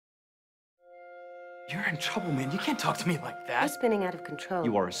You're in trouble, man. You can't talk to me like You're that. spinning out of control.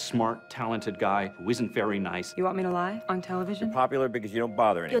 You are a smart, talented guy who isn't very nice. You want me to lie on television? You're popular because you don't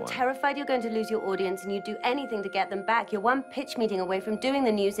bother anyone. You're terrified you're going to lose your audience, and you'd do anything to get them back. You're one pitch meeting away from doing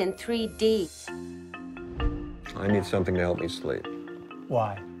the news in 3D. I need something to help me sleep.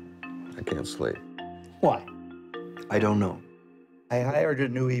 Why? I can't sleep. Why? I don't know. I hired a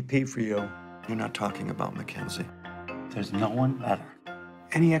new EP for you. You're not talking about Mackenzie. There's no one better.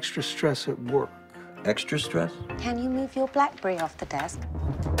 Any extra stress at work? Extra stress? Can you move your BlackBerry off the desk?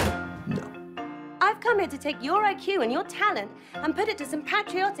 No. I've come here to take your IQ and your talent and put it to some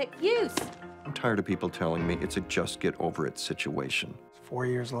patriotic use. I'm tired of people telling me it's a just get over it situation. 4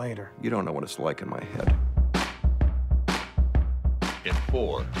 years later. You don't know what it's like in my head. In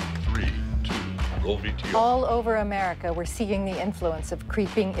 4, 3, 2, roll VTR. All over America, we're seeing the influence of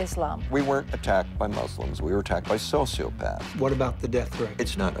creeping Islam. We weren't attacked by Muslims. We were attacked by sociopaths. What about the death threat?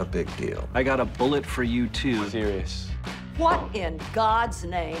 It's not a big deal. I got a bullet for you, too. Serious. What in God's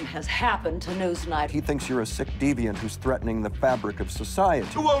name has happened to Newsnight? He thinks you're a sick deviant who's threatening the fabric of society.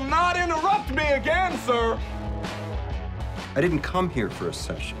 You will not interrupt me again, sir. I didn't come here for a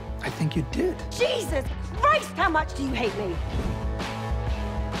session. I think you did. Jesus Christ, how much do you hate me?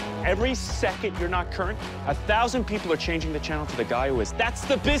 Every second you're not current, 1,000 people are changing the channel to the guy who is. That's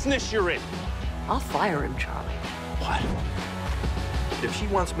the business you're in. I'll fire him, Charlie. What? If she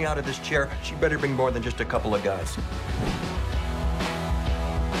wants me out of this chair, she better bring more than just a couple of guys.